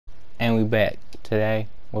And we back. Today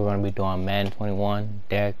we're going to be doing Madden 21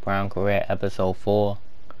 Derrick Brown career episode 4.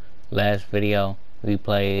 Last video we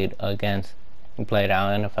played our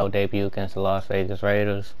NFL debut against the Las Vegas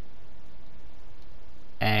Raiders,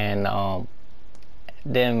 and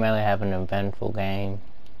didn't really have an eventful game.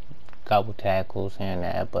 Couple tackles here and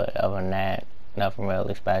there, but other than that, nothing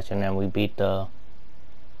really special. And then we beat the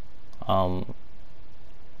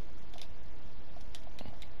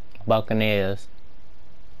Buccaneers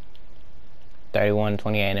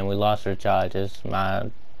 31-28, and we lost our Chargers. My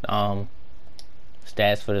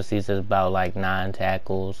stats for the season is about like 9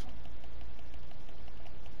 tackles.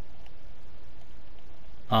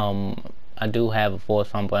 I do have a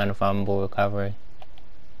forced fumble and a fumble recovery.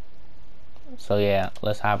 So yeah,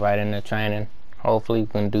 let's hop right into training. Hopefully we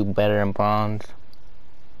can do better than bronze.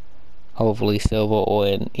 Hopefully silver,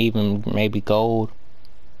 or even maybe gold.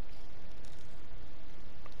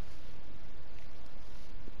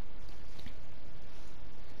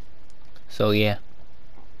 So yeah.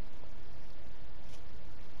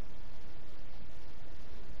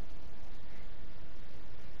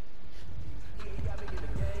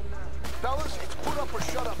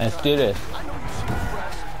 Let's do this.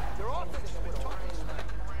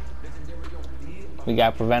 We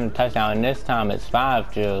got prevented touchdown, and this time it's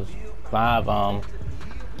 5 drills. 5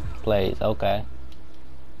 plays. Okay.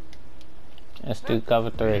 Let's do cover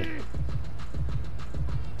 3.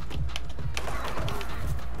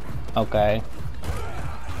 Okay.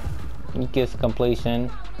 He gets completion,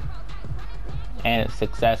 and it's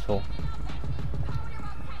successful.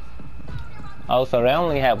 Oh, so they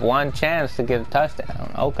only have 1 chance to get a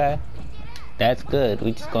touchdown. Okay. That's good.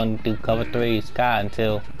 We just gonna do cover 3 sky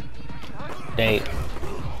until they...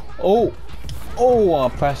 Oh! Oh, I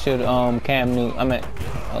pressured Cam Newton. I mean...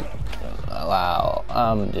 wow.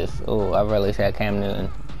 I really said Cam Newton.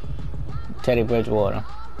 Teddy Bridgewater.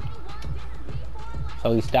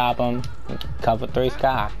 So we stop him. Cover 3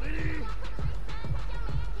 sky.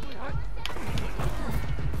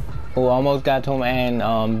 Oh, almost got to him, and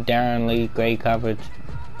Darren Lee, great coverage.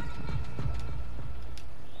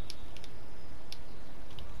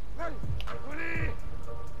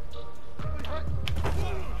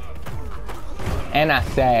 And I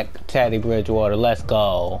sacked Teddy Bridgewater. Let's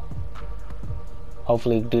go.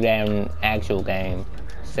 Hopefully we can do that in an actual game.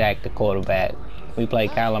 Sack the quarterback. We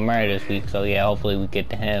played Kyler Murray this week, so yeah, hopefully we get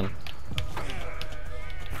to him.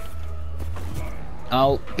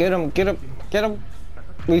 Oh, get him, get him, get him.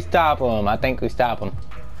 We stop him. I think we stop him.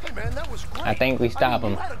 Hey man, that was great. I think we stop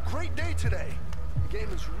him. You had a great day today. The game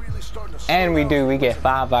is really starting to and we do. We get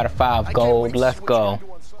 5 out of 5 gold. Let's go.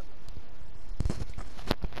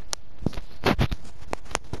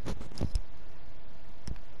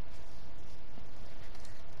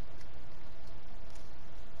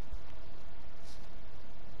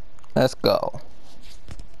 Let's go.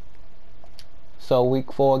 So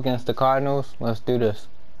week 4 against the Cardinals. Let's do this.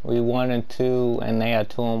 We 1-2, and they are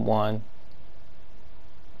 2-1.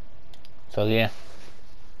 So yeah.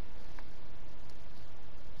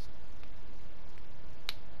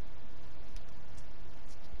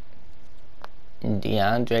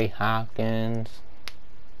 DeAndre Hopkins.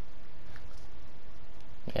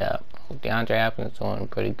 Yeah, DeAndre Hopkins is doing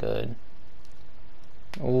pretty good.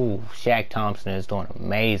 Ooh, Shaq Thompson is doing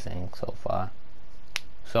amazing so far.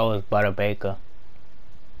 So is Butter Baker.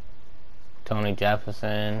 Tony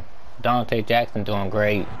Jefferson. Dante Jackson doing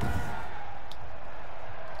great.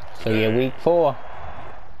 So yeah, week 4.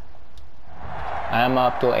 I'm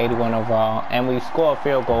up to 81 overall. And we score a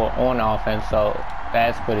field goal on offense, so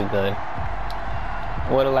that's pretty good.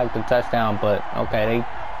 Would've liked the touchdown, but okay, they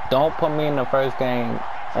don't put me in the first game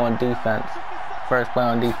on defense. First play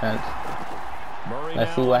on defense.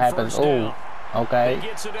 Let's see what happens. Ooh, okay.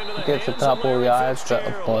 Gets a couple yards, but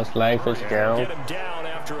of course, Larry Fitzgerald.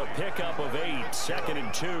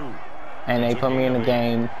 And they put me in the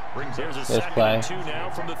game. This play.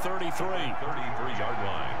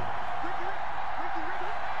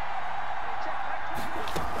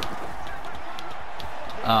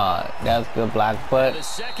 That was a good block, but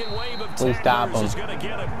we stop him.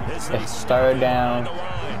 It's 3rd down.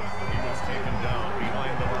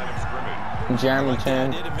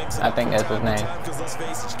 Germanton, I think that's his name.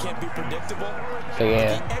 So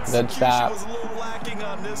yeah, good stop.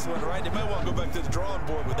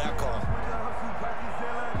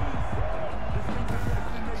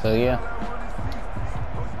 So yeah.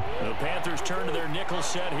 The Panthers turn to their nickel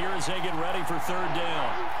set here as they get ready for 3rd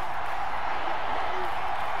down.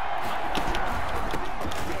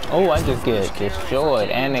 Oh, I just get destroyed,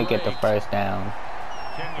 and they get the first down.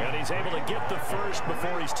 And he's able to get the first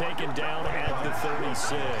before he's taken down at the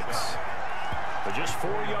 36. But just 4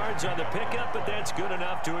 yards on the pickup, but that's good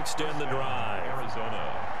enough to extend the drive.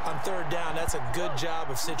 Arizona. On third down, that's a good job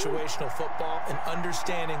of situational football and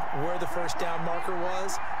understanding where the first down marker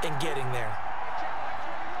was and getting there.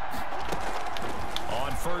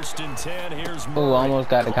 On 1st and 10, here's Murray. Ooh, almost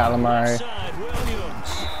got the Calamari.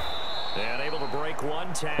 And able to break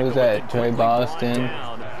one tackle. Who's that? Trey Boston.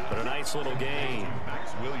 Down, but a nice little gain.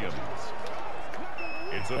 Max Williams.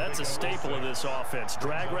 That's a staple of this offense.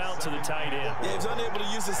 Drag route to the tight end. Yeah, he's unable to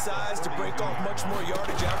use his size to break off much more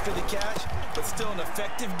yardage after the catch, but still an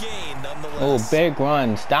effective gain nonetheless. Oh, big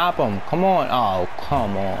run. Stop him. Come on. Oh,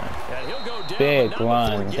 come on. And he'll go down, Big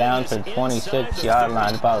run. Down to 26-yard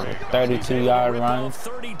line. About a 32-yard run.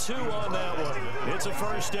 32 on that one. It's a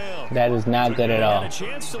first down. That is not good at all. He had a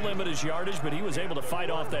chance to limit his yardage, but he was able to fight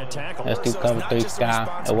off that tackle. Let's do cover 3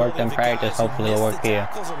 style. It worked in practice. Hopefully it'll work here.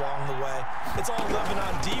 Along the way. It's all living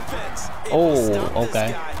on defense. Oh,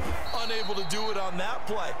 okay. Unable to do it on that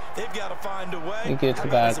play. They've got to find a way. He gets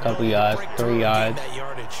about a couple yards, 3 yards.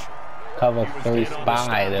 Cover 3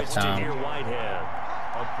 spy this time.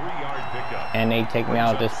 And they take me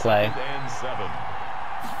out this play.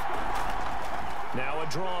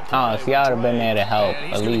 Oh, see, I would have been there to help,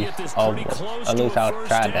 at least I would have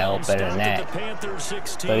tried to help better than that.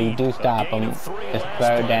 But you do stop him. It's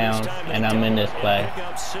 3rd down, and I'm in this play.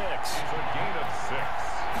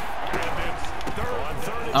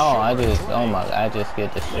 Oh, I just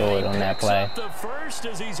get destroyed on that play.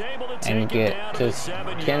 And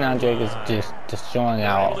Kenyan is just destroying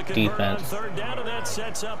our defense.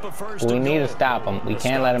 We need to stop him. We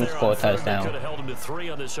can't let him score a touchdown. Could have held him to 3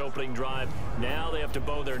 on this opening drive. Now they have to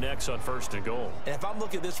bow their necks on 1st and goal. And if I'm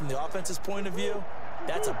looking at this from the offense's point of view,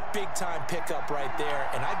 that's a big-time pickup right there,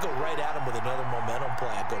 and I'd go right at him with another momentum play.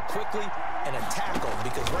 I'd go quickly and attack them,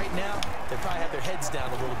 because right now, they probably have their heads down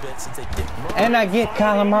a little bit since they didn't. And I get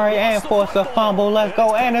Kyler Murray and force a fumble. Let's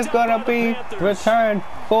go, and it's going to be returned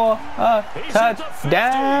for a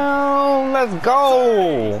touchdown. Let's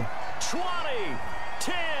go. 20,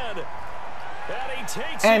 10,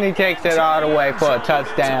 and he takes it all the way for a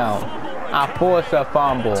touchdown. I force a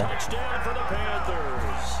fumble.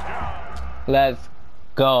 Let's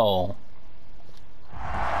go.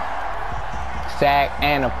 Sack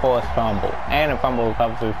and a forced fumble. And a fumble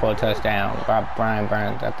recovery for a touchdown by Brian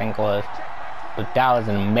Burns, I think it was. But that was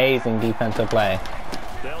an amazing defensive play.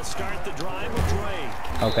 They'll start the drive with Derrick.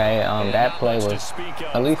 Okay, that play was,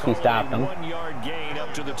 at least we stopped him.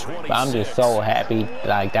 But I'm just so happy,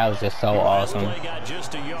 like that was just so awesome.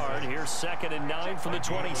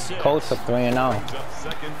 Coach for 3-0.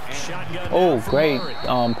 Oh, great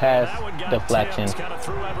pass deflection. It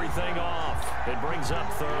brings up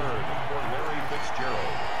 3rd.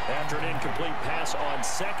 After an incomplete pass on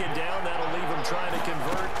 2nd down, that'll leave him trying to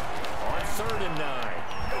convert on 3rd and 9.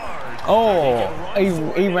 Oh,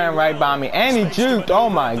 he ran right by me, and he juked. Oh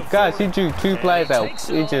my gosh, he juked 2 plays out.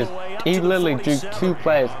 He literally juked 2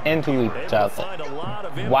 plays into each other.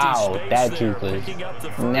 Wow, that juke was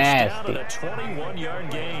nasty.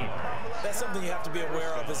 That's something you have to be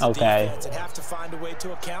aware of as a defense and have to find a way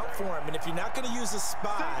to account for him. And if you're not going to use a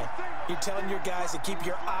spy, you're telling your guys to keep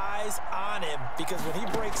your eyes on him, because when he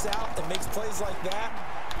breaks out and makes plays like that,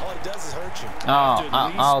 all he does is hurt you.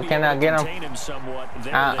 Oh, can I get him?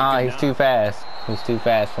 He's too fast. He's too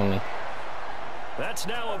fast for me. That's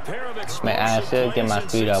now a pair of Man, I should get my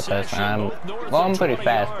speed up because I'm pretty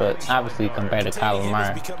fast, but obviously compared to Kyler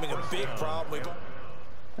Murray.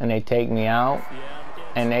 And they take me out,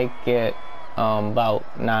 and they get about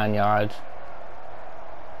 9 yards.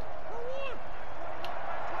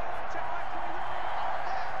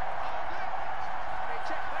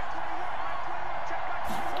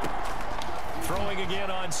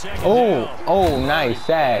 Oh, nice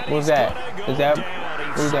sack. Who's that? Who's that?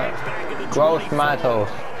 Gross Matos.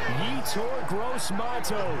 Gross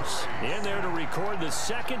Matos in there to record the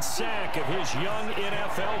 2nd sack of his young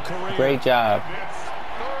NFL career. Great job.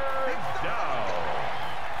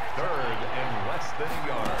 3rd and less than a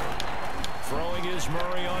yard. Throwing is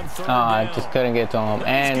Murray on 3rd I just couldn't get to him,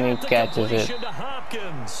 and he catches it.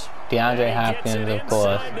 DeAndre Hopkins, of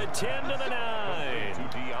course.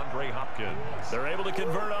 They're able to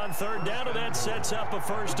convert on 3rd down, and that sets up a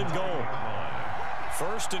 1st and goal.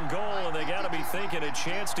 1st and goal, and they got to be thinking a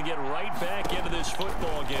chance to get right back into this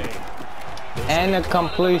football game. And a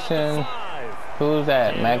completion. Who's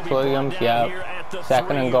that? Max Williams? Yep.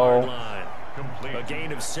 2nd and goal. A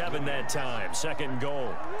gain of 7 that time. 2nd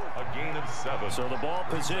goal. A gain of 7. So the ball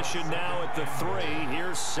position now at the 3.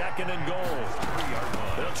 Here's 2nd and goal.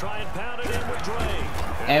 They'll try and pound it in with Derrick.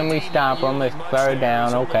 And we stop them. It's 3rd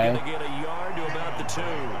down. Okay. To get a yard to about the 2.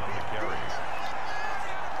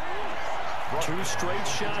 2 straight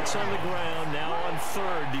shots on the ground. Now on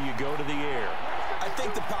 3rd, do you go to the air? I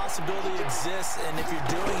think the possibility exists, and if you're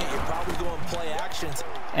doing it, you're probably going play actions.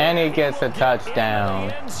 And he gets a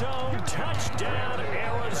touchdown. End zone, touchdown,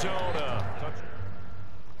 Arizona.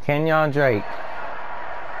 Kenyan Drake.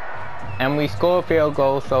 And we score a field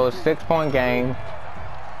goal, so it's a 6-point game.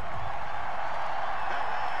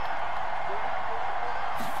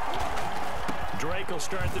 Drake will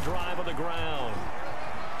start the drive on the ground.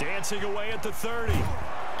 Dancing away at the 30.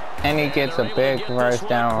 And he gets a big first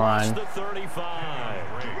down run. The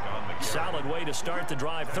 35. Solid way to start the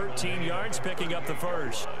drive. 13 yards, picking up the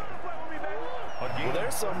first. Well,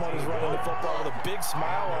 there's someone who's running the football with a big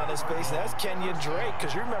smile on his face, and that's Kenyan Drake,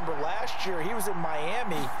 because you remember last year he was in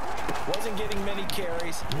Miami, wasn't getting many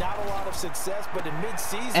carries, not a lot of success, but in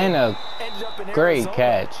mid-season And a ended up in great Arizona,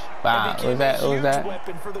 catch. Wow, was that?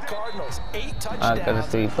 weapon for the Cardinals. 8 touchdowns I couldn't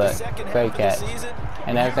see, but great catch.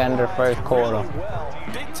 And that's the end of the first quarter. Well,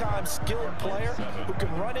 big-time skilled player who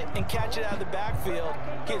can run it and catch it out of the backfield.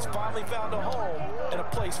 He has finally found a home and a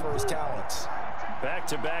place for his talents.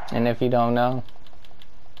 Back-to-back. And if you don't know,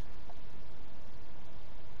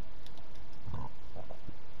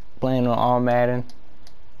 playing on all Madden.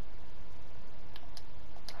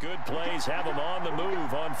 Good plays have him on the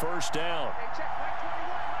move on 1st down.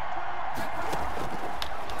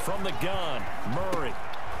 From the gun, Murray.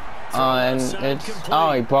 And it's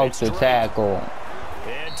he broke the tackle.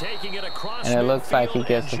 And taking it across. And it looks like he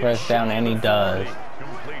gets the first down, and he does.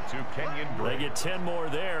 They get 10 more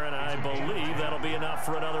there, and I believe that'll be enough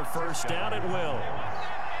for another 1st down. It will.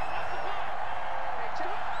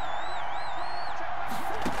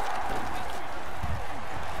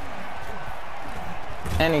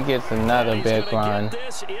 And he gets another big run. Get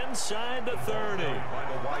this inside the 30.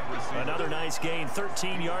 Another nice gain,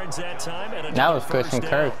 13 yards that time. And that was Christian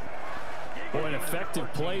Kirk. Boy, an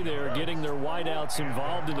effective play there, getting their wideouts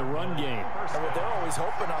involved in the run game. And they're always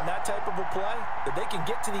hoping on that type of a play that they can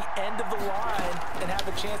get to the end of the line and have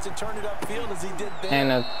a chance to turn it upfield as he did there.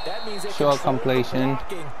 And a that means they short completion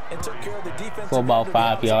and took care of the defensive for about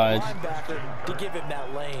 5 yards. To give him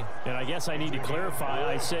that lane. And I guess I need to clarify,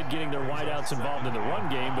 I said getting their wideouts involved in the run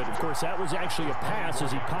game, but of course that was actually a pass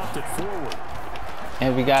as he popped it forward.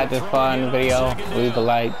 If you got this far in the video, leave a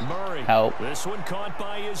like, help, This one caught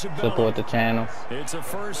by Isabella. support the channel. It's a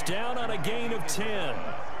 1st down on a gain of 10.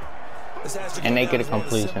 And they get a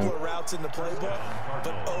completion. Routes in the playbook,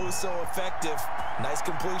 but oh so effective. Nice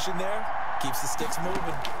completion there. Keeps the sticks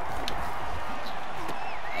moving.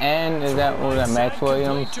 And was that Max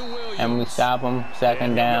Williams? And we stop him,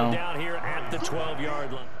 2nd down. Down here at the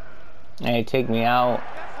 12-yard line. And they take me out,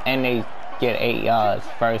 and they get 8 yards.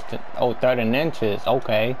 3rd and inches.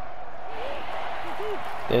 Okay.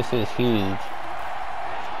 This is huge.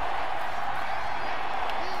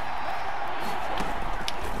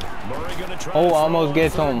 Oh, almost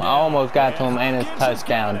get to him. I almost got to him, and it's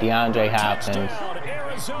touchdown. DeAndre Hopkins.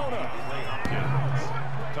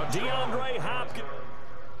 DeAndre Hopkins.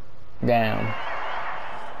 Down.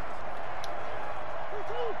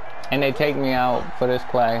 And they take me out for this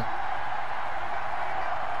play.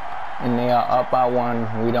 And they are up by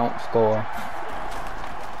 1. We don't score.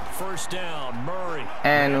 1st down, Murray.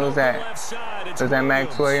 And was that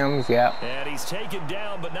Max Williams? Yep. And he's taken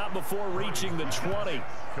down, but not before reaching the 20.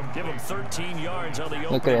 Give him 13 yards on the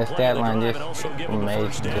open. Look at that stat line, just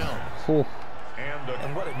amazing.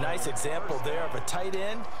 And what a nice example there of a tight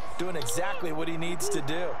end doing exactly what he needs to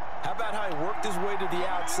do. How about how he worked his way to the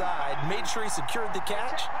outside, made sure he secured the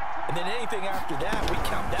catch, and then anything after that, we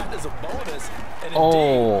count that as a bonus. And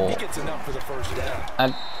indeed, he gets enough for the 1st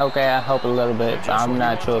down. Okay, I help a little bit. I'm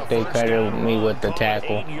not sure if they credited me with the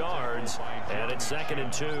tackle. And it's 2nd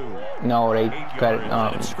and 2. No, they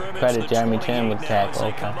credit Jeremy Chin with the tackle.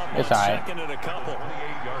 Okay, it's all right.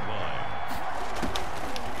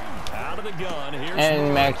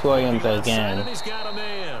 And Max Williams again. He's got a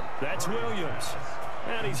man. That's Williams.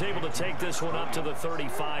 And he's able to take this one up to the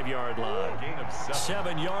 35-yard line.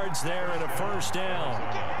 7 yards there and a 1st down.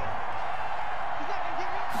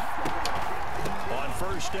 On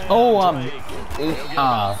 1st down, oh,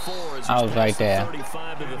 I was right there.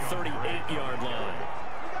 35 to the 38-yard line.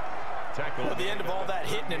 At the end of all that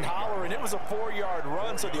hitting and hollering, it was a 4-yard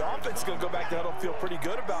run, so the offense is going to go back to huddle and feel pretty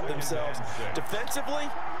good about themselves. Defensively,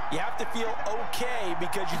 you have to feel okay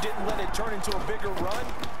because you didn't let it turn into a bigger run,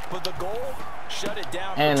 but the goal, shut it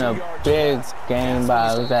down. And a big game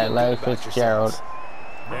by Larry Fitzgerald.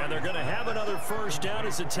 And they're going to have another 1st down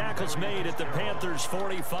as the tackle's made at the Panthers'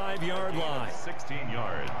 45-yard line. 16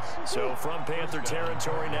 yards. So from Panther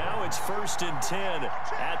territory now, it's 1st and 10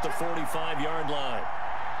 at the 45-yard line.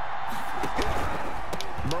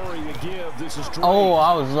 Murray to give. This is Drake. Oh,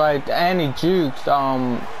 I was like, and he jukes.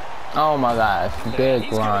 Oh my gosh, big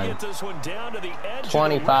run.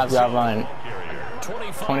 25-yard run.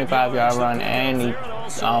 25-yard run, and he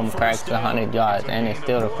cracks 100 yards, and it's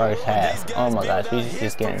still the first half. Oh my gosh, he's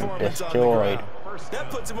just getting destroyed. That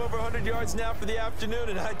puts him over 100 yards now for the afternoon,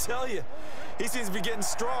 and I tell you, he seems to be getting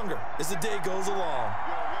stronger as the day goes along.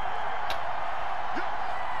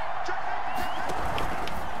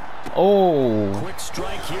 Oh. Quick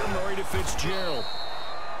strike here, Murray to Fitzgerald.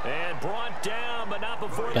 And brought down, but not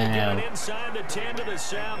before they get it inside the 10 to the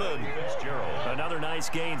 7. Another nice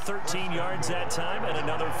gain, 13 yards that time, and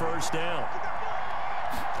another first down.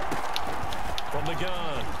 From the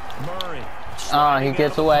gun, Murray. He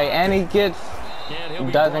gets away, and he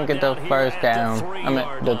doesn't get the first down. I mean,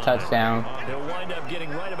 the touchdown.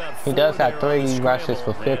 He does have 3 rushes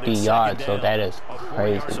for 50 yards, so that is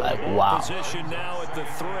crazy. Like, wow. Position now at the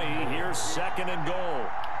 3. Here's 2nd and goal.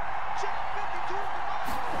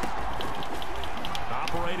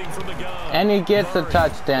 Operating from the gun. And he gets a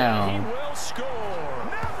touchdown. He will score.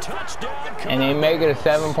 Touchdown. And they make it a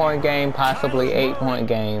 7-point game, possibly 8-point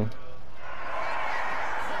game.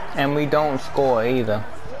 And we don't score either.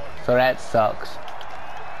 So that sucks.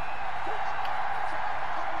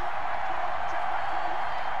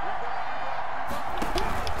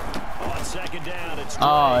 On 2nd down, it's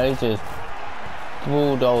Oh, it just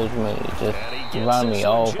bulldozed me. Just run me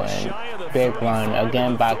over. And big run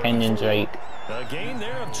again by Kenyan Drake. A gain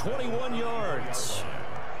there of 21 yards.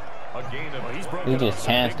 We just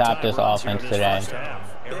can't stop this offense today.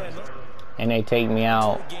 And they take me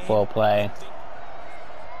out for a play.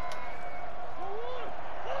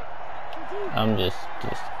 I'm just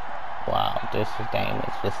wow, this game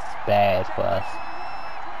is just bad for us.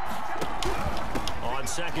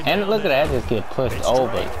 And look at that, just get pushed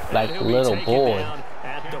over like a little boy.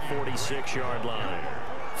 At the 46-yard line.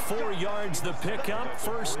 4 yards the pickup,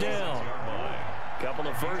 first down. Couple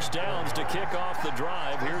of first downs to kick off the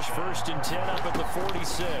drive. Here's 1st and 10 up at the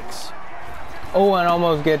 46. Oh, and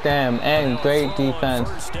almost get to him. And great defense.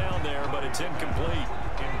 First down there, but it's incomplete.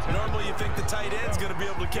 Normally you think the tight end's going to be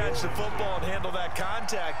able to catch the football and handle that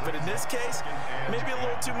contact, but in this case, maybe a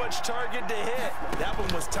little too much target to hit. That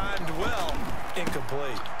one was timed well.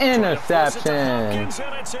 Incomplete. Interception. And it's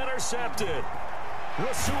intercepted.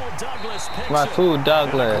 Rasul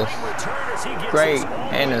Douglas. Great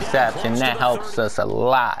interception. That helps us a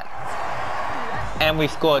lot. And we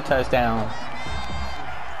score a touchdown.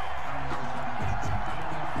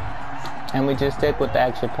 And we just stick with the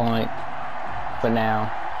extra point for now.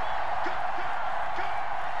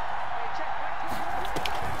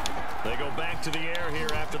 They go back to the air here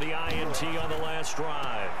after the INT on the last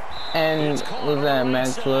drive. And was that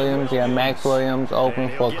Max Williams? Yeah, Max Williams open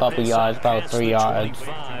for a couple yards, about 3 yards.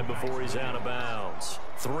 Before he's out of bounds.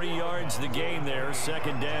 3 yards the gain there,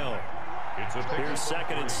 2nd down. Here's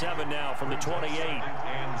 2nd and 7 now from the 28.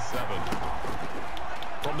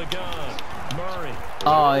 From the gun, Murray.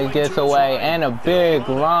 Oh, he gets away, and a big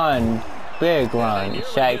run. Big run.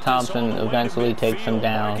 Shaq Thompson eventually takes him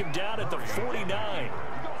down. At the 49.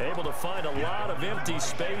 Able to find a lot of empty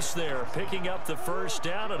space there, picking up the first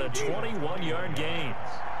down at a 21-yard gain.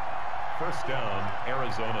 First down,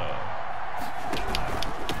 Arizona.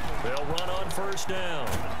 They'll run on first down.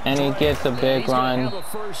 And he gets a big run.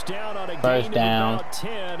 First down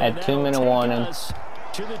At 2-minute warning.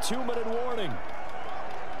 To the 2-minute warning.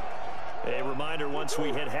 A reminder, once we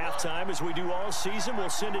hit halftime, as we do all season, we'll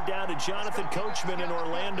send it down to Jonathan Coachman in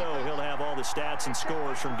Orlando. He'll have all the stats and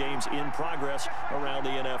scores from games in progress around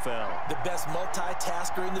the NFL. The best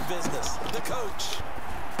multitasker in the business, the coach.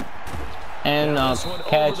 And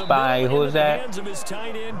catch by, who's that?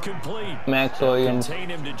 Max Williams. Contain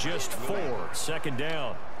him to just 4. 2nd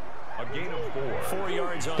down. A gain of 4. 4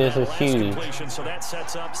 yards on This that is last huge. completion, so that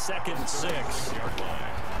sets up 2nd and 6.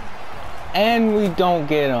 And we don't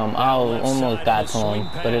get him. I almost got to him,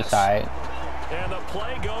 but it's alright. And the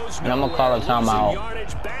play goes And I'm going to call a timeout.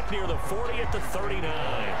 yardage back near the 40 at the 39.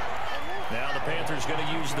 Now the Panthers going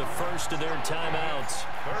to use the first of their timeouts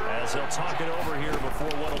as they'll talk it over here before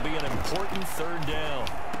what will be an important 3rd down.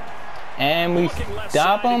 And we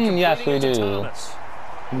stop him? Yes, we do.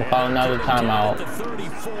 I'm going to call another timeout. At the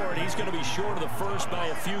 34, and he's going to be short of the first by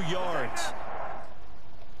a few yards.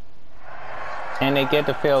 And they get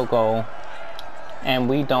the field goal. And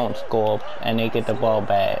we don't score. And they get the ball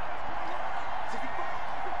back.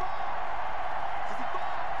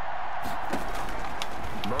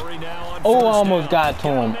 Oh, almost got to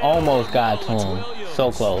him. Almost got to him.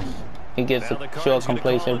 So close. He gets a short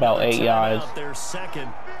completion, about 8 yards.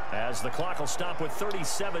 As the clock will stop with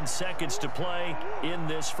 37 seconds to play in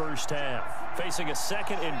this first half. Facing a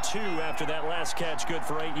 2nd and 2 after that last catch, good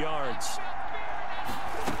for 8 yards.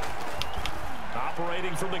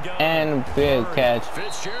 Operating from the gun. And big catch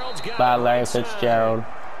by Larry Fitzgerald.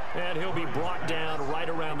 And he'll be brought down right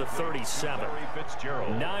around the 37.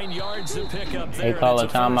 9 yards to pick up there. They call a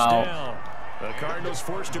timeout. The Cardinals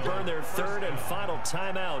forced to burn their 3rd and final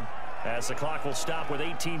timeout as the clock will stop with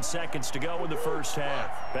 18 seconds to go in the first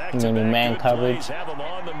half. Back to man coverage. Have them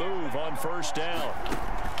on the move on first down.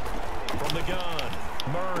 From the gun,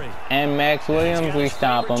 Murray. And Max Williams, we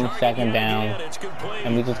stop him, 2nd down.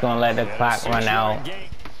 And we're just going to let the clock run out.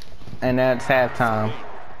 And that's halftime.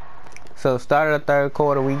 So start of the 3rd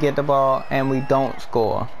quarter, we get the ball and we don't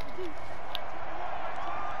score.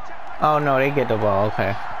 Oh no, they get the ball,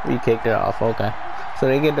 okay. We kicked it off, okay. So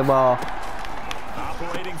they get the ball.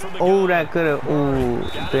 Oh, that could have, ooh,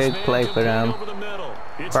 big play for them.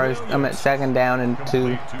 First, I'm at 2nd down and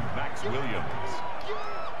 2.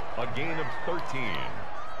 A gain of 13.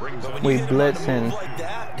 We blitzing. Like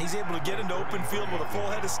that, he's able to get into open field with a full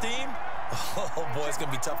head of steam. Oh boy, it's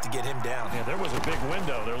gonna be tough to get him down. Yeah, there was a big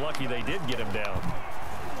window. They're lucky they did get him down.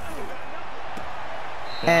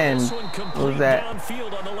 And was that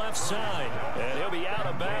downfield on the left side, and he'll be out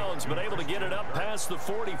of bounds, but able to get it up past the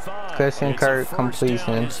 45. Christian Kirk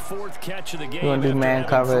completion? You want to do man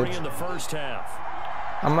coverage? In the first half.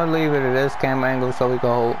 I'm gonna leave it at this camera angle so we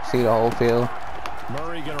can see the whole field.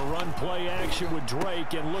 Murray gonna run play action with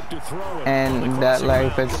Derrick and look to throw it. And that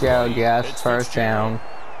Larry Fitzgerald, yes, first down.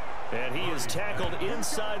 And he is tackled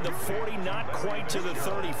inside the 40, not quite to the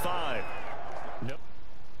 35. Nope.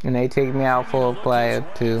 And they take me out for a play or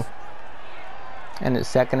 2. And it's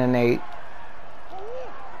 2nd and 8.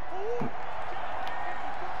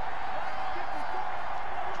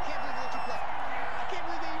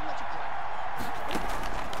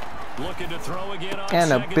 Looking to throw again on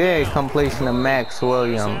and a big down. Completion of Max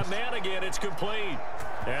Williams. Man again, it's complete.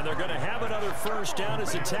 And they're going to have another first down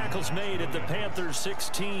as the tackle's made at the Panthers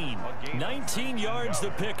 16. 19 yards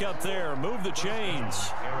to pick up there. Move the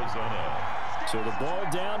chains. Arizona. So the ball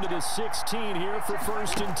down to the 16 here for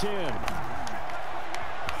 1st and 10.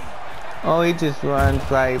 Oh, he just runs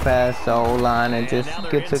right past the O-line and just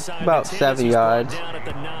gets about 7 yards.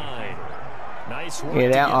 Nice yeah,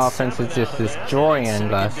 that offense is just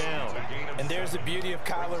destroying us. And there's the beauty of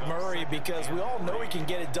Kyler Murray, because we all know he can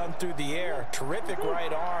get it done through the air. Terrific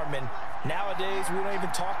right arm, and nowadays we don't even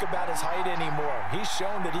talk about his height anymore. He's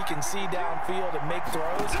shown that he can see downfield and make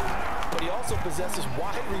throws, but he also possesses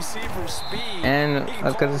wide receiver speed. And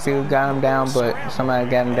I could see who got him down, but somebody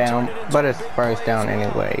got him down. But it's first down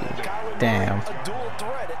anyway. Damn. A dual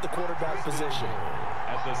threat at the quarterback position.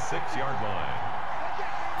 At the 6-yard line.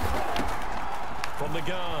 From the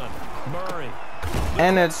gun, Murray.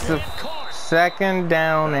 And it's the 2nd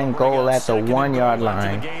down and goal at the 1-yard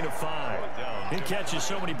line. He catches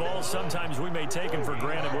so many balls, sometimes we may take him for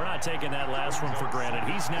granted. We're not taking that last one for granted.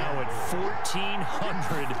 He's now at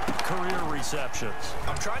 1,400 career receptions.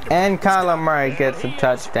 And Kyler Murray gets a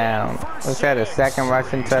touchdown. Was that a 2nd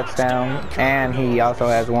rushing touchdown? And he also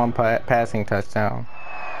has 1 passing touchdown.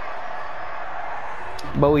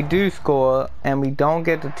 But we do score, and we don't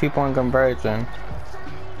get the 2-point conversion.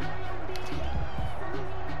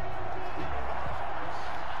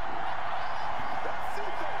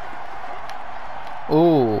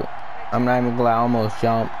 Ooh, I'm not even glad I almost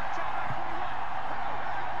jumped.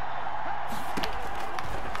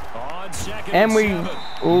 And we,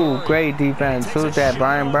 ooh, great defense. Who's that,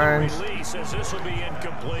 Brian Burns? This will be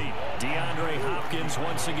incomplete. DeAndre Hopkins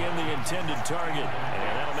once again the intended target, and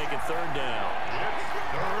that'll make it 3rd down.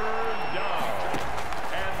 Third down.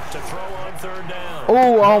 And to throw on 3rd down.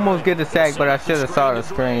 Ooh, almost get the sack, but I should have saw the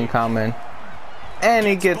screen coming. And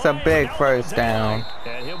he gets a big first down.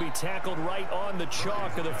 And he'll be tackled right on the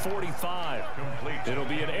chalk of the 45. It'll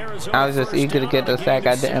be an Arizona. I was just eager to get the sack.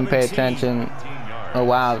 I didn't pay attention. Oh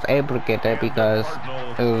wow, I was able to get that because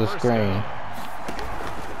it was a screen.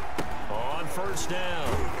 On 1st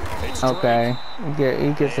down. Okay,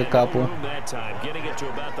 he gets a couple. That time, getting it to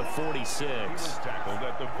about the 46. Tackled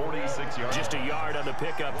at the 46-yard. Just a yard on the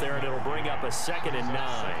pickup there, and it'll bring up a 2nd and 9.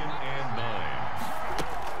 2nd and 9.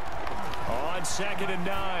 On 2nd and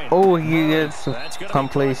 9. Oh, he gets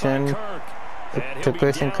completion to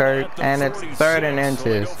Christian Kirk, and it's 3rd and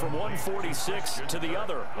inches. So from 146 to the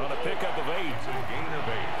other on a pickup of 8. It's a gain of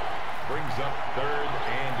 8. Brings up 3rd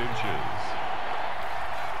and inches.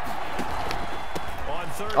 On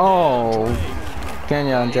 3rd Oh, down,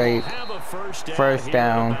 Kenyan Drake, first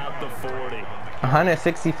down. About the 40.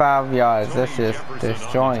 165 yards. That's just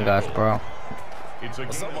destroying us, bro. It's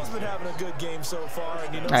a Someone's been having a good game so far.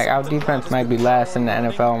 And you know, Like, our defense might be last in the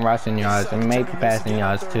NFL in rushing yards and maybe passing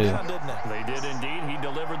yards too. They did indeed. He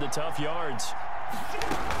delivered the tough yards.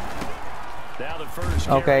 Now the first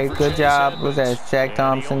Okay, good job. Was that Shaq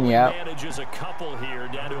Thompson? Yep. Manages a couple here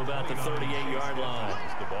down to about the 38-yard line.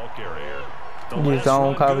 the ball carrier. Do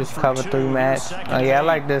zone coverage, cover 3 match. Oh yeah, I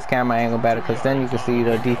like this camera angle better because then you can see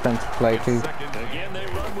the defense play too. Again, they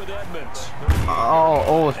run with Edmonds.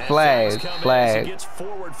 Oh, it's flag. Flag.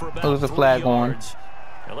 It was a flag on.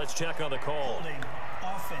 Now let's check on the call.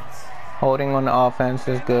 Holding on the offense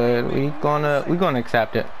is good. We're gonna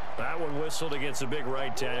accept it. That one whistled against a big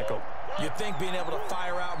right tackle. You'd think being able to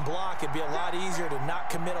fire out and block it'd be a lot easier to not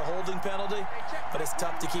commit a holding penalty, but it's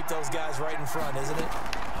tough to keep those guys right in front, isn't it?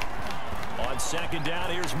 On second down,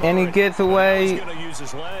 here's And he Murray. gets away. He's going to use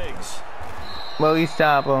his legs. Well, he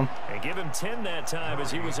stopped him. And give him 10 that time as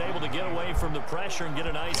he was able to get away from the pressure and get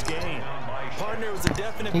a nice gain. Partner was a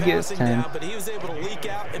definite He gets passing 10. down, but he was able to leak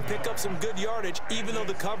out and pick up some good yardage, even though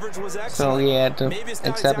the coverage was excellent. So yeah, Maybe it's not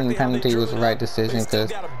accepting the exactly how they penalty was the drew it right up, decision but still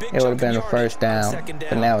because got a big it would have chunk been a of first yardage on down. second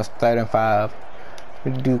But now it's 3rd and 5.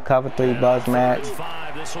 We do cover 3 buzz match.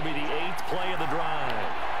 5. This will be the 8th play of the drive.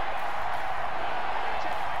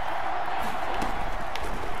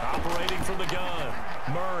 Operating from the gun.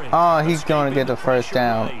 Murray. Oh, he's going to get the first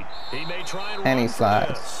down. He may try And he run for slides.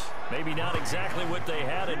 this. Maybe not exactly what they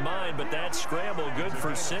had in mind, but that scramble good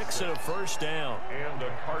for 6 and a first down. And a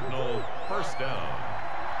Cardinal first down.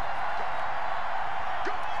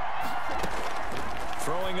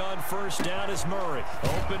 Throwing on first down is Murray.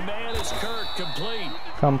 Open man is Kirk, complete.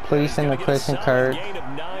 Completion to Christian Kirk.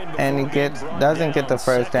 And he doesn't get the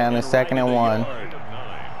first down. It's 2nd and 1. Of 9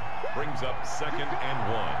 brings up 2nd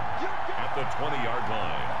and 1 at the 20-yard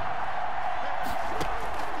line.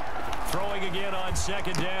 Throwing again on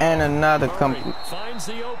 2nd down. And another finds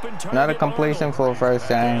the open another completion for a first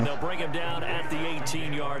down. And they'll bring him down at the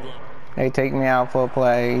 18-yard line. They take me out for a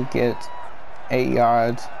play. He gets 8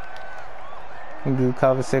 yards. We do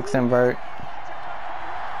cover 6 invert.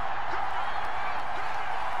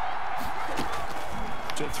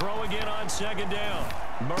 To throw again on 2nd down.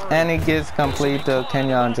 Murray. And he gets complete to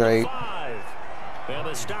Kenyan Drake. And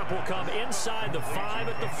the stop will come inside the 5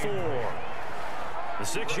 at the 4. The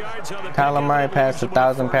 6 yards on the Kyler Murray passed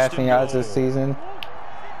 1,000 passing yards this season.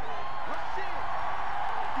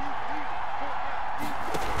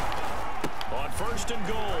 On 1st and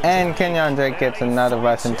goal. And Kenyan Drake gets another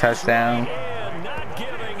rushing touchdown. And not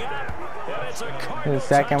giving up. And it's a His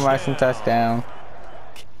 2nd rushing touchdown.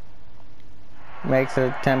 Makes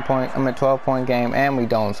a 12-point game, and we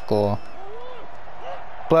don't score.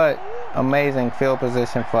 But amazing field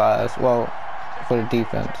position for us. Well, for the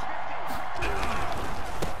defense.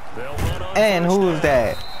 And who is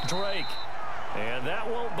that? Drake. And that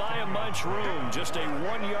won't buy him much room. Just a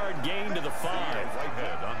 1-yard gain to the 5.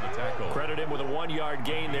 Whitehead on the tackle. Credit him with a 1-yard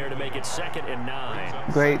gain there to make it 2nd and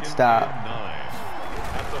 9. Great stop.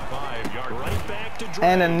 At the 5-yard line. Right back to Drake.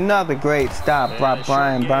 And another great stop by And a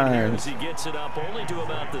Brian short gain here Burns. as he gets it up only to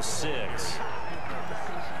about the 6.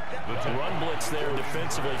 The run blitz there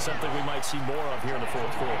defensively, something we might see more of here in the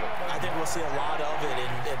 4th quarter. I think we'll see a lot of it,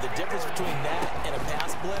 and the difference between that and a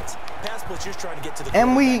pass blitz just trying to get to the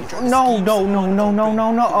And we no.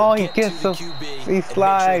 Oh, he gets a he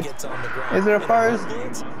slides. Is it a first?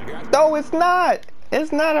 No, it's not.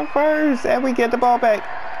 It's not a first. And we get the ball back.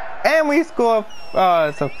 And we score. Oh,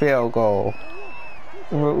 it's a field goal.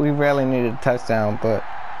 We really needed a touchdown, but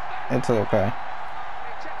it's okay.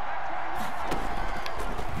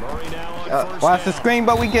 Watch the screen,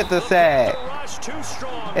 but we get the sack.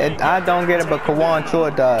 I don't get it, but Kawan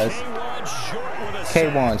Short does.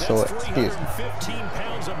 K1 Short, excuse me.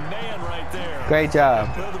 Great job.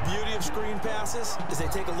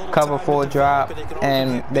 Cover 4 drop,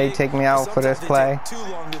 and they take me out for this play.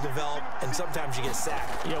 And sometimes you get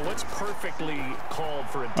sacked. Yeah, what's perfectly called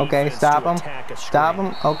for a defense Okay, stop him. Stop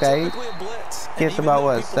him. Okay. Gets about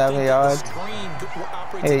what, 7 yards?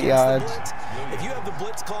 8 yards. If you have the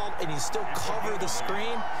blitz called and you still cover the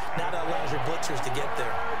screen, now that allows your blitzers to get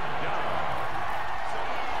there.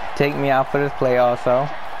 Take me out for this play also.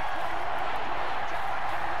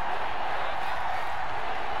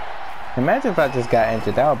 Imagine if I just got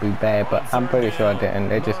injured. That would be bad, but I'm pretty sure I didn't.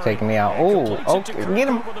 They're just taking me out. Oh, okay. Get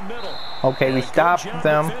him. Okay, we stop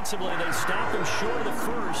them.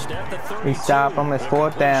 We stop them. It's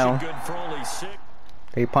 4th down.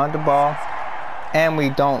 They punt the ball. And we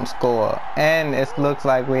don't score. And it looks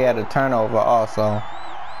like we had a turnover also.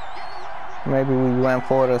 Maybe we went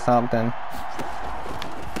for it or something.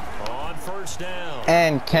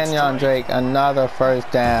 And Kenyan Drake, another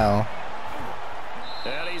first down.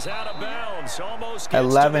 He's out of bounds. Almost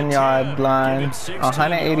 11-yard line,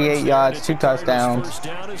 188 yards, 2 touchdowns. First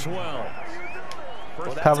down as well.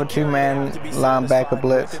 Cover 2-man linebacker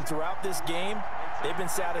blitz. Throughout this game, they've been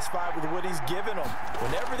satisfied with what he's given them.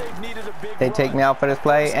 Whenever they've needed a big They take me out for this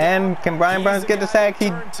play, and can Brian Burns get the sack?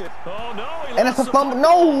 And it's a fumble.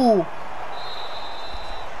 No!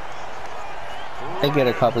 They get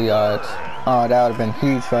a couple yards. Oh, that would have been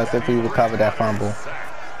huge for us if we would have covered that fumble.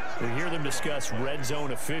 We hear them discuss red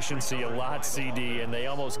zone efficiency a lot, CD, and they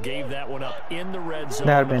almost gave that one up in the red zone.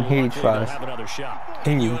 That would have been huge for us. Have another shot.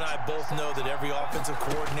 Huge. You and I both know that every offensive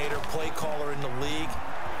coordinator, play caller in the league,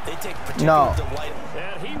 they take particular No. delight.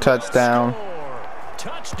 Touchdown.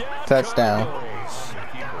 Touchdown.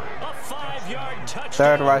 A 5-yard touchdown.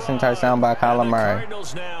 Third rushing touchdown by Kyler Murray.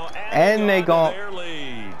 And they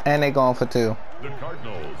going for 2. The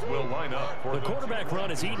Cardinals will line up for the quarterback run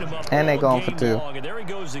is eating them up. And they going for 2. Long, and there he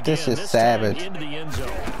goes again, This is savage. into the end zone.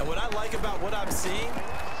 And what I like about what I'm seeing,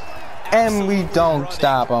 And we don't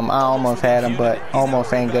stop them. I almost had them, but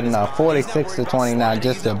almost ain't good enough. 46-29,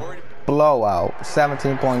 just a blowout.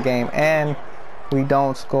 17-point game, and we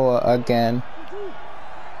don't score again.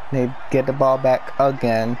 They get the ball back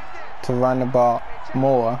again to run the ball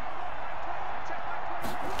more.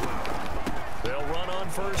 They'll run on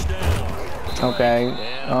first down. Okay.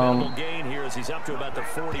 Gain here as he's up to about the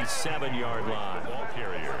 47-yard line. Ball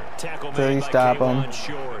carrier. Tackle So you made by stop K1 him.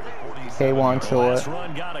 short. K1 short. Last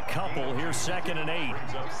run got a couple. Here's 2nd and 8.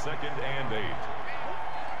 brings up 2nd and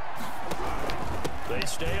 8. They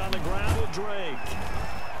stay on the ground with Drake.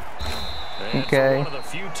 And Okay. for one of the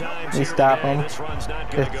few times We here stop today, him. this run's not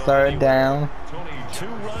gonna It's go 3rd anywhere. down. 2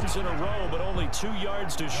 runs in a row, but only 2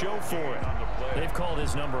 yards to show for it. They've called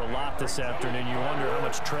his number a lot this afternoon. You wonder how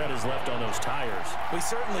much tread is left on those tires. we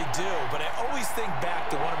certainly do, but I always think back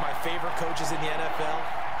to one of my favorite coaches in the NFL,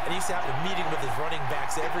 and he used to have a meeting with his running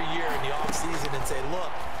backs every year in the offseason and say, look,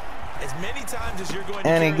 as many times as you're going to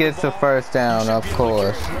And he carry gets the the ball, first down, you of should be able to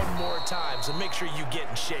course. carry it one more time, so make sure you get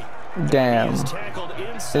in shape. Damn. He's tackled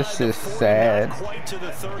inside This the is 40, sad. not quite to the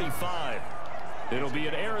 35. It'll be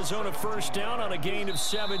an Arizona first down on a gain of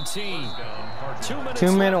 17. 2 minutes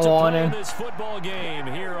 2-minute left to play warning. in this football game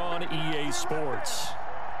here on EA Sports.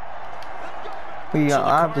 We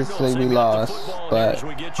obviously we lost, but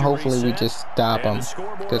hopefully we just stop them.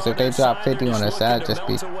 Because if they drop 50 on us, that'd just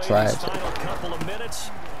be tragic. Couple of minutes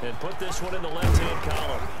and put this one in the left-hand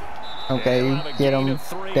column. Okay, you get them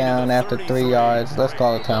down after 3 yards. Let's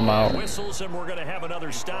call a timeout. Whistles, and we're going to have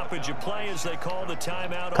another stoppage of play as they call the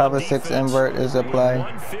timeout. Cover on 6 defense. invert is a play.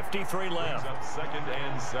 1:53 left. Up 2nd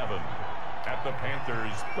and 7 at the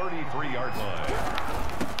Panthers' 33-yard line.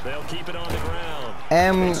 They'll keep it on the ground.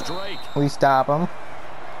 And It's Drake. we stop them.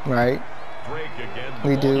 Right. Drake again.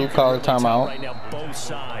 We do call a timeout. Right now, both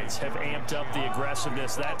sides have amped up the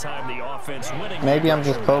aggressiveness. That time, the offense winning. Maybe I'm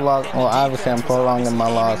just prolonging. Well, obviously I'm prolonging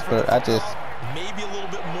my loss, but I just Maybe a little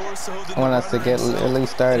bit more so than want the us to run get rate. at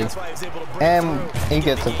least 30. That's why he was able to break And through. he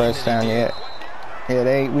gets the first down yet.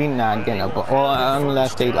 Yeah, we not getting a ball. Or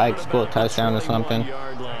unless they like score a touchdown or something.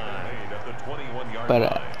 Yard line. At the 21-yard But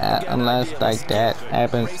line. unless like that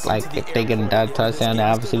happens, like if they get another touchdown, then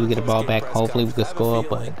obviously we get the ball back. Hopefully we can score,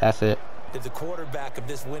 but that's it. If the quarterback of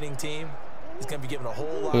this winning team is going to be given a whole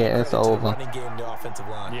lot Yeah, of it's credit to the over. running game and the offensive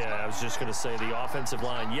line. Yeah, I was just going to say the offensive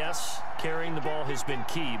line, yes, carrying the ball has been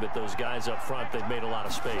key, but those guys up front, they've made a lot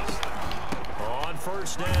of space. On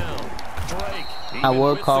first down, Drake. I even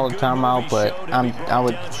would with call the a good move timeout, he but showed him, he I broke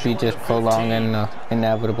would down be short just of prolonging 15. the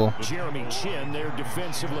inevitable. Jeremy Chin there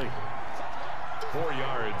defensively. 4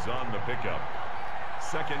 yards on the pickup.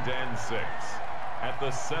 2nd and 6 at the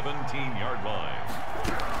 17-yard line.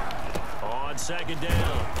 On 2nd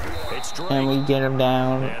down, it's Drake. And we get him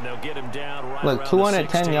down. And they'll get him down right Look, around 210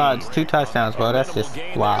 the 16. yards, 2 touchdowns, bro. That's just Gain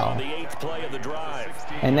there wow. on the 8th play of the drive.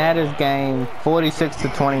 And that is game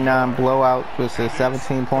 46-29 blowout, which is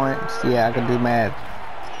 17 points. Yeah, I can do math.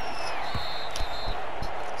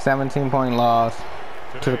 17-point loss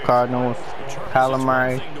to the Cardinals. Kyler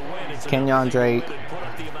Murray, Kenyan Drake.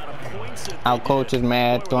 Our coach is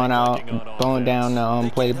mad, throwing down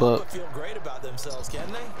the playbook. Feel great about themselves,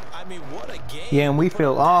 can they? I mean, what a game. Yeah, and we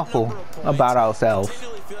feel awful about ourselves.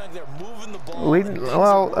 Continually feel like they're moving the ball We and things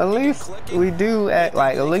well, are at working, least clicking. we do act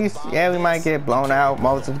like at least we might get blown out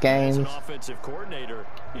most of the As an games. offensive coordinator,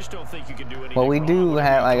 you just don't think you can do anything But we wrong do with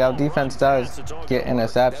have it. like our Run, defense pass, does it's all get gonna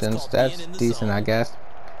work. interceptions. That's decent, I guess.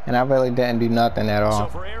 And I really didn't do nothing at So all.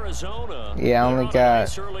 for Arizona, Yeah, I only they're on a got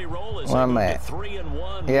nice early roll as where they I'm move to at.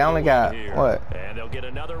 3-1 Yeah, I only got here. what? And they'll get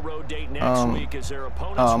another road date next week as their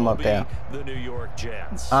opponents I'm will up be there. the New York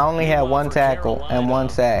Jets. I only had Meanwhile, 1 for tackle and 1 Carolina,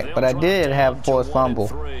 sack, they'll but I drop did down have to forced 1-3. fumble.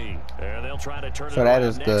 And they'll try to turn So it that around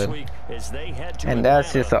is next good. week as they head to And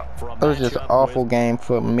that's Atlanta just for a it was just an matchup awful with game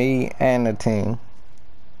for me and the team.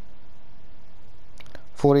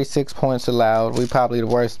 46 points allowed. We probably the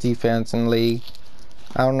worst defense in the league.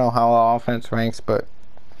 I don't know how our offense ranks, but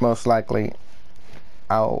most likely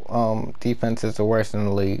our defense is the worst in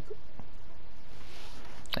the league.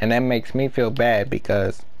 And that makes me feel bad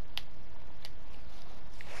because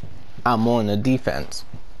I'm on the defense.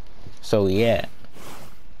 So yeah.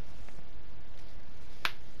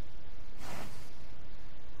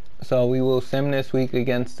 So we will sim this week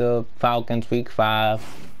against the Falcons week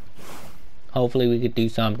 5. Hopefully we could do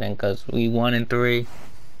something because we 1-3.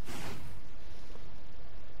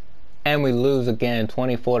 And we lose again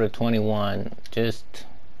 24-21. Just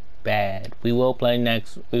bad. We will play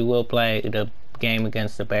the game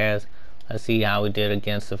against the Bears. Let's see how we did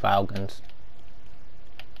against the Falcons.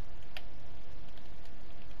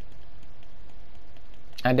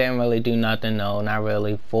 I didn't really do nothing, no, not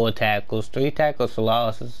really. 4 tackles, 3 tackles for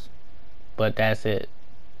losses, but that's it.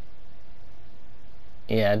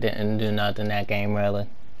 Yeah, I didn't do nothing that game really,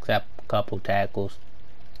 except a couple tackles.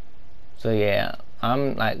 So yeah,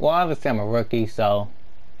 I'm like, well, obviously I'm a rookie, so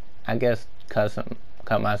I guess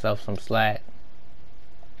cut myself some slack.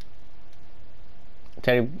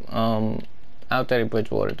 How's Teddy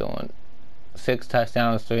Bridgewater doing? 6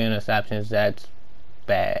 touchdowns, 3 interceptions. That's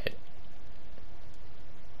bad.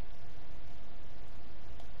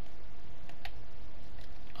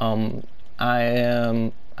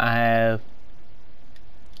 I have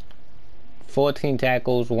 14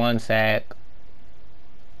 tackles, 1 sack,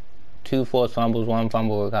 2 forced fumbles, 1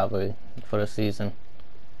 fumble recovery for the season.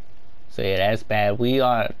 So yeah, that's bad. We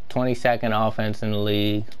are 22nd offense in the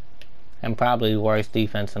league and probably the worst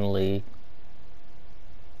defense in the league.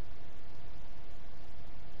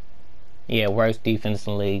 Yeah, worst defense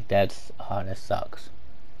in the league. That sucks.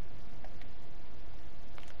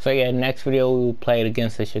 So yeah, next video we will play it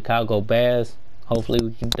against the Chicago Bears. Hopefully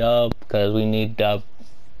we can dub because we need dub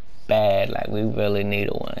bad. Like we really need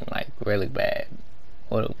a win, like really bad.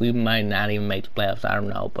 Or we might not even make the playoffs. I don't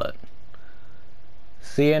know, but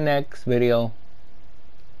see you next video.